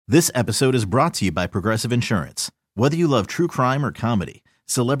This episode is brought to you by Progressive Insurance. Whether you love true crime or comedy,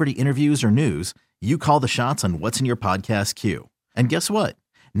 celebrity interviews or news, you call the shots on what's in your podcast queue. And guess what?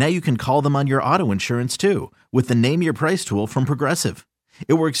 Now you can call them on your auto insurance too with the Name Your Price tool from Progressive.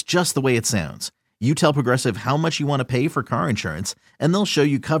 It works just the way it sounds. You tell Progressive how much you want to pay for car insurance, and they'll show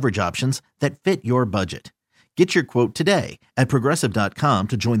you coverage options that fit your budget. Get your quote today at Progressive.com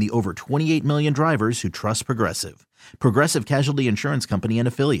to join the over 28 million drivers who trust Progressive. Progressive Casualty Insurance Company and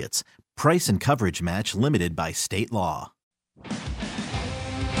Affiliates. Price and coverage match limited by state law.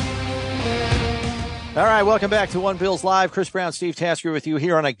 All right, welcome back to One Bills Live. Chris Brown, Steve Tasker with you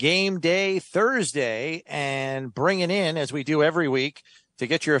here on a game day Thursday, and bringing in, as we do every week, to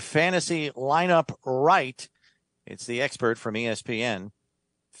get your fantasy lineup right, it's the expert from ESPN,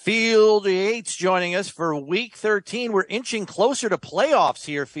 Field Yates, joining us for Week 13. We're inching closer to playoffs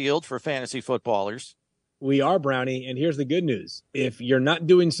here, Field, for fantasy footballers. We are, Brownie, and here's the good news. If you're not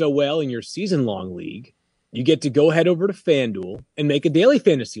doing so well in your season-long league, you get to go head over to FanDuel and make a daily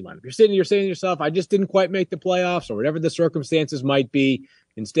fantasy lineup. You're saying to yourself, I just didn't quite make the playoffs, or whatever the circumstances might be.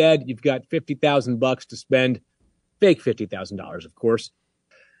 Instead, you've got $50,000 to spend, fake $50,000, of course,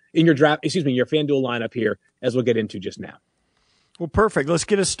 in your your FanDuel lineup here, as we'll get into just now. Well, perfect. Let's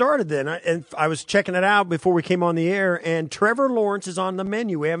get us started then. And I was checking it out before we came on the air, and Trevor Lawrence is on the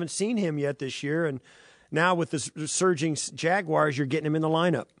menu. We haven't seen him yet this year, and now with the surging Jaguars, you're getting him in the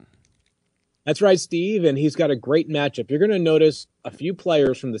lineup. That's right, Steve, and he's got a great matchup. You're going to notice a few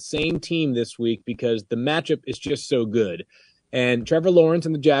players from the same team this week because the matchup is just so good. And Trevor Lawrence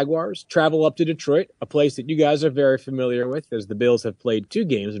and the Jaguars travel up to Detroit, a place that you guys are very familiar with, as the Bills have played 2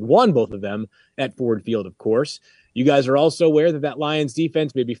 games and won both of them at Ford Field, of course. You guys are also aware that Lions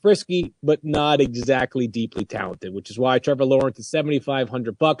defense may be frisky, but not exactly deeply talented, which is why Trevor Lawrence is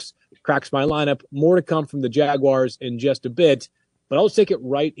 $7,500, cracks my lineup. More to come from the Jaguars in just a bit. But I'll take it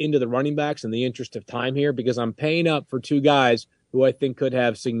right into the running backs in the interest of time here, because I'm paying up for 2 guys who I think could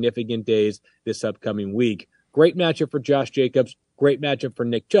have significant days this upcoming week. Great matchup for Josh Jacobs. Great matchup for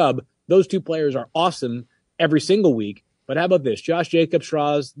Nick Chubb. Those 2 players are awesome every single week. But how about this? Josh Jacobs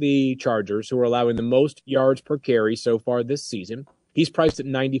draws the Chargers, who are allowing the most yards per carry so far this season. He's priced at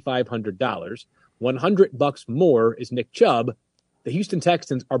 $9,500. $100 more is Nick Chubb. The Houston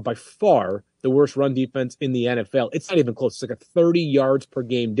Texans are by far the worst run defense in the NFL. It's not even close. It's like a 30 yards per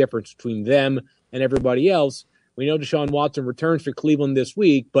game difference between them and everybody else. We know Deshaun Watson returns for Cleveland this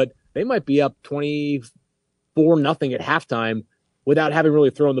week, but they might be up 24-0 at halftime without having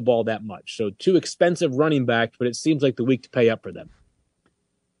really thrown the ball that much. So 2 expensive running backs, but it seems like the week to pay up for them.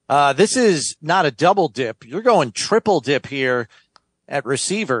 This is not a double dip. You're going triple dip here at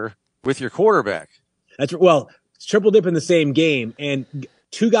receiver with your quarterback. Well, it's triple dip in the same game, and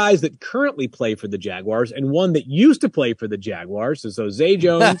 2 guys that currently play for the Jaguars and one that used to play for the Jaguars. So Zay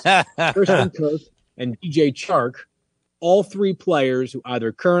Jones, Christian Kirk, and DJ Chark, all 3 players who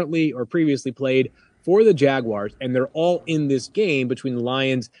either currently or previously played for the Jaguars, and they're all in this game between the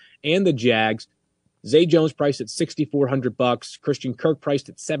Lions and the Jags. Zay Jones priced at $6,400, Christian Kirk priced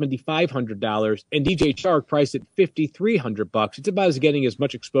at $7,500, and DJ Chark priced at $5,300. It's about getting as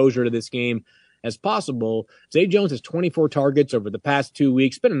much exposure to this game as possible. Zay Jones has 24 targets over the past 2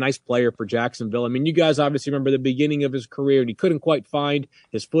 weeks. Been a nice player for Jacksonville. I mean, you guys obviously remember the beginning of his career, and he couldn't quite find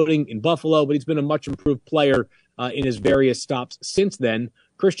his footing in Buffalo, but he's been a much improved player in his various stops since then.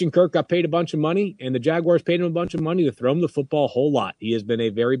 Christian Kirk got paid a bunch of money, and the Jaguars paid him a bunch of money to throw him the football a whole lot. He has been a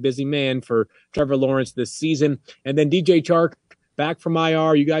very busy man for Trevor Lawrence this season. And then DJ Chark, back from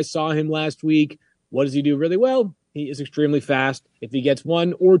IR. You guys saw him last week. What does he do really well? He is extremely fast. If he gets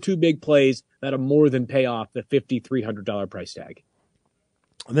 1 or 2 big plays, that'll more than pay off the $5,300 price tag.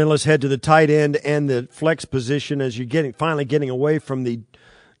 And then let's head to the tight end and the flex position as you're finally getting away from the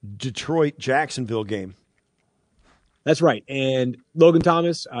Detroit-Jacksonville game. That's right. And Logan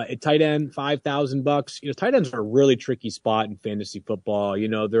Thomas at tight end, $5,000. Tight ends are a really tricky spot in fantasy football.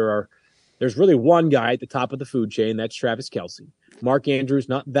 There's really one guy at the top of the food chain. That's Travis Kelce. Mark Andrews,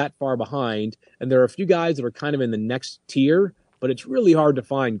 not that far behind. And there are a few guys that are kind of in the next tier, but it's really hard to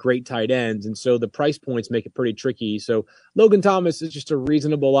find great tight ends. And so the price points make it pretty tricky. So Logan Thomas is just a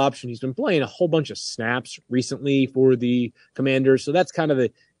reasonable option. He's been playing a whole bunch of snaps recently for the Commanders. So that's kind of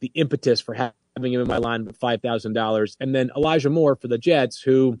the impetus for having him in my line with $5,000. And then Elijah Moore for the Jets,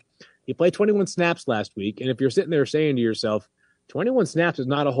 who he played 21 snaps last week. And if you're sitting there saying to yourself, 21 snaps is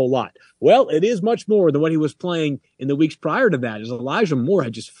not a whole lot. Well, it is much more than what he was playing in the weeks prior to that, as Elijah Moore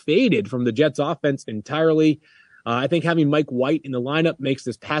had just faded from the Jets offense entirely. I think having Mike White in the lineup makes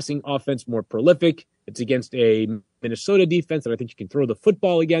this passing offense more prolific. It's against a Minnesota defense that I think you can throw the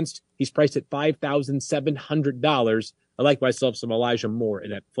football against. He's priced at $5,700. I like myself some Elijah Moore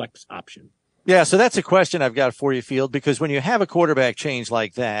in that flex option. Yeah, so that's a question I've got for you, Field, because when you have a quarterback change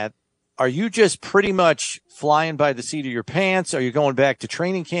like that, are you just pretty much flying by the seat of your pants? Are you going back to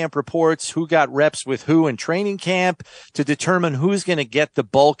training camp reports? Who got reps with who in training camp to determine who's going to get the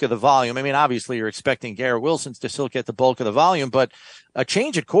bulk of the volume? I mean, obviously you're expecting Garrett Wilson to still get the bulk of the volume, but a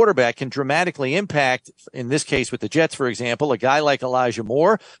change at quarterback can dramatically impact, in this case with the Jets, for example, a guy like Elijah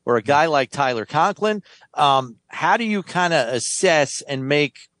Moore or a guy like Tyler Conklin. How do you kind of assess and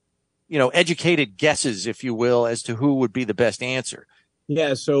make, educated guesses, if you will, as to who would be the best answer?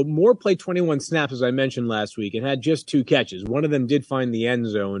 Yeah, so Moore played 21 snaps, as I mentioned last week, and had just 2 catches. One of them did find the end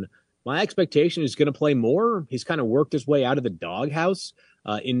zone. My expectation is going to play more. He's kind of worked his way out of the doghouse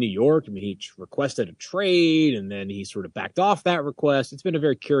in New York. I mean, he requested a trade, and then he sort of backed off that request. It's been a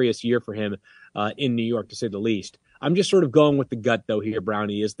very curious year for him in New York, to say the least. I'm just sort of going with the gut, though, here,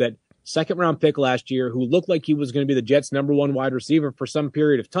 Brownie, is that second-round pick last year who looked like he was going to be the Jets' number 1 wide receiver for some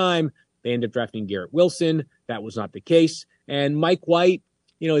period of time. They ended up drafting Garrett Wilson. That was not the case. And Mike White,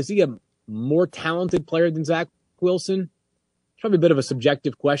 is he a more talented player than Zach Wilson? It's probably a bit of a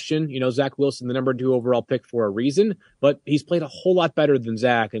subjective question. Zach Wilson, the number 2 overall pick for a reason, but he's played a whole lot better than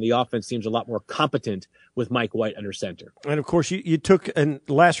Zach, and the offense seems a lot more competent with Mike White under center. And, of course, you took, and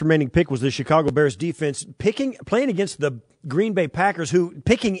the last remaining pick was the Chicago Bears defense, playing against the Green Bay Packers, who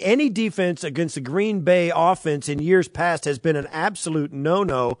picking any defense against the Green Bay offense in years past has been an absolute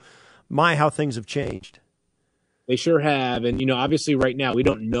no-no. My, how things have changed. They sure have. And, obviously right now we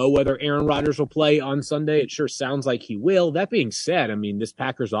don't know whether Aaron Rodgers will play on Sunday. It sure sounds like he will. That being said, I mean, this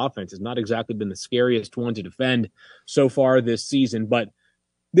Packers offense has not exactly been the scariest one to defend so far this season, but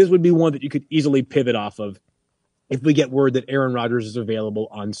this would be one that you could easily pivot off of if we get word that Aaron Rodgers is available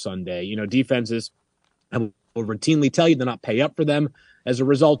on Sunday. Defenses will routinely tell you to not pay up for them. As a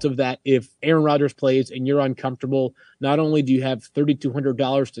result of that, if Aaron Rodgers plays and you're uncomfortable, not only do you have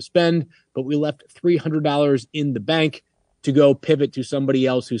 $3,200 to spend, but we left $300 in the bank to go pivot to somebody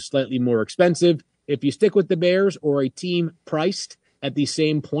else who's slightly more expensive. If you stick with the Bears or a team priced at the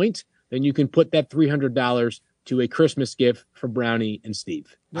same point, then you can put that $300 to a Christmas gift for Brownie and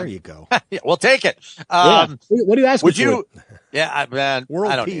Steve. There you go. Yeah, we'll take it. What do you ask? Would you? Yeah, I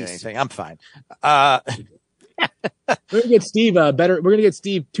don't peace. need anything. I'm fine. We're gonna get Steve We're gonna get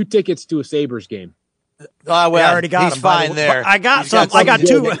Steve 2 tickets to a Sabres game. Well, I already got he's him, fine there. I got He's some. I got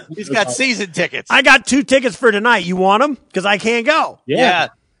 2. He's got season tickets. I got 2 tickets for tonight. You want them? Because I can't go. Yeah.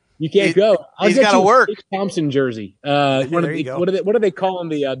 You can't go. He's got to work. Thompson jersey. There you go. What are they calling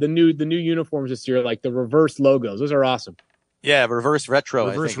the new uniforms this year? Like the reverse logos. Those are awesome. Yeah, reverse retro.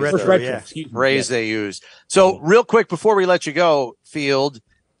 Reverse I think retro. is the Yeah. phrase they use. So real quick before we let you go, Field,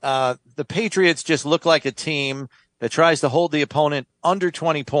 the Patriots just look like a team that tries to hold the opponent under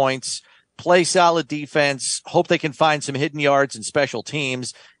 20 points, play solid defense, hope they can find some hidden yards and special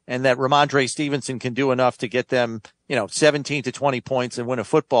teams, and that Ramondre Stevenson can do enough to get them, 17 to 20 points and win a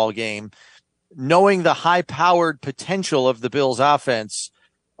football game. Knowing the high-powered potential of the Bills offense,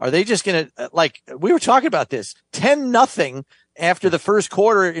 are they just going to, we were talking about this, 10-0 after the first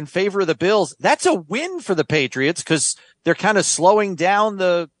quarter in favor of the Bills? That's a win for the Patriots because they're kind of slowing down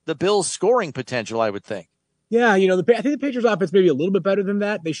the Bills' scoring potential, I would think. Yeah, I think the Patriots offense may be a little bit better than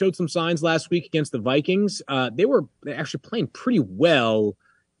that. They showed some signs last week against the Vikings. They were actually playing pretty well.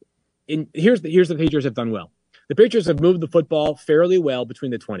 Here's the Patriots have done well. The Patriots have moved the football fairly well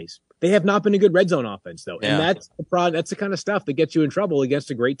between the 20s. They have not been a good red zone offense, though. Yeah. And that's the kind of stuff that gets you in trouble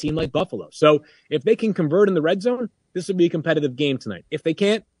against a great team like Buffalo. So if they can convert in the red zone, this will be a competitive game tonight. If they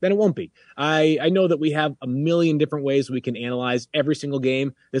can't, then it won't be. I know that we have a million different ways we can analyze every single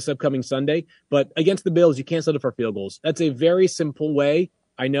game this upcoming Sunday, but against the Bills, you can't settle for field goals. That's a very simple way,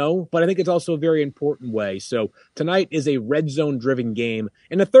 I know, but I think it's also a very important way. So tonight is a red zone driven game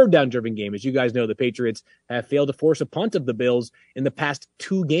and a third down driven game. As you guys know, the Patriots have failed to force a punt of the Bills in the past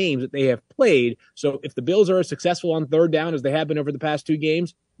 2 games that they have played. So if the Bills are as successful on third down as they have been over the past 2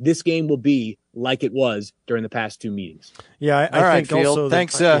 games, this game will be like it was during the past 2 meetings. Yeah, I think Field. also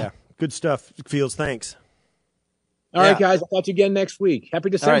Thanks. good stuff, Fields. Thanks. All right, guys. I'll talk to you again next week. Happy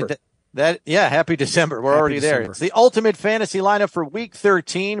December. All right, happy December. We're already there. December. It's the ultimate fantasy lineup for Week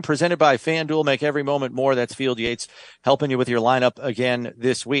 13, presented by FanDuel. Make every moment more. That's Field Yates helping you with your lineup again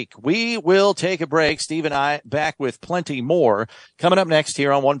this week. We will take a break. Steve and I back with plenty more coming up next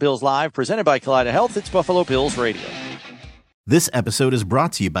here on One Bills Live, presented by Kaleida Health. It's Buffalo Bills Radio. This episode is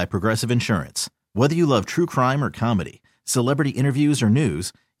brought to you by Progressive Insurance. Whether you love true crime or comedy, celebrity interviews or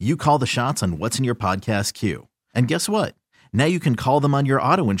news, you call the shots on what's in your podcast queue. And guess what? Now you can call them on your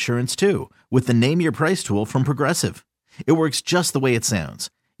auto insurance too with the Name Your Price tool from Progressive. It works just the way it sounds.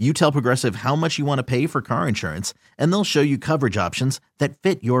 You tell Progressive how much you want to pay for car insurance, and they'll show you coverage options that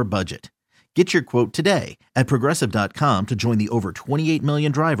fit your budget. Get your quote today at Progressive.com to join the over 28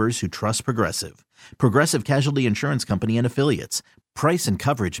 million drivers who trust Progressive. Progressive Casualty Insurance Company and Affiliates. Price and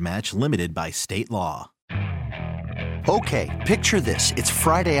coverage match limited by state law. Okay, picture this. It's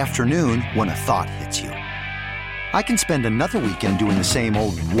Friday afternoon when a thought hits you. I can spend another weekend doing the same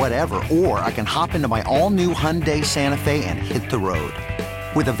old whatever, or I can hop into my all-new Hyundai Santa Fe and hit the road.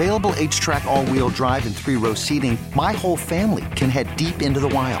 With available H-Track all-wheel drive and 3-row seating, my whole family can head deep into the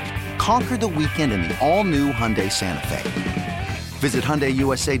wild. Conquer the weekend in the all-new Hyundai Santa Fe. Visit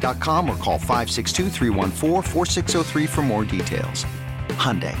HyundaiUSA.com or call 562-314-4603 for more details.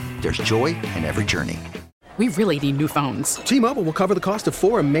 Hyundai, there's joy in every journey. We really need new phones. T-Mobile will cover the cost of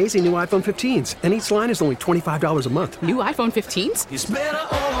 4 amazing new iPhone 15s, and each line is only $25 a month. New iPhone 15s? It's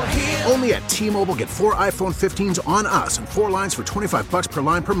better over here. Only at T-Mobile, get 4 iPhone 15s on us and 4 lines for $25 per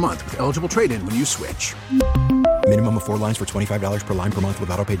line per month with eligible trade-in when you switch. Minimum of 4 lines for $25 per line per month with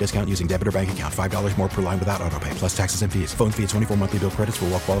autopay discount using debit or bank account. $5 more per line without autopay, plus taxes and fees. Phone fee at 24 monthly bill credits for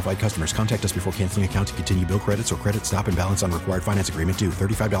well-qualified customers. Contact us before canceling account to continue bill credits or credit stop and balance on required finance agreement due.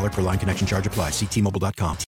 $35 per line connection charge applies. See T-Mobile.com.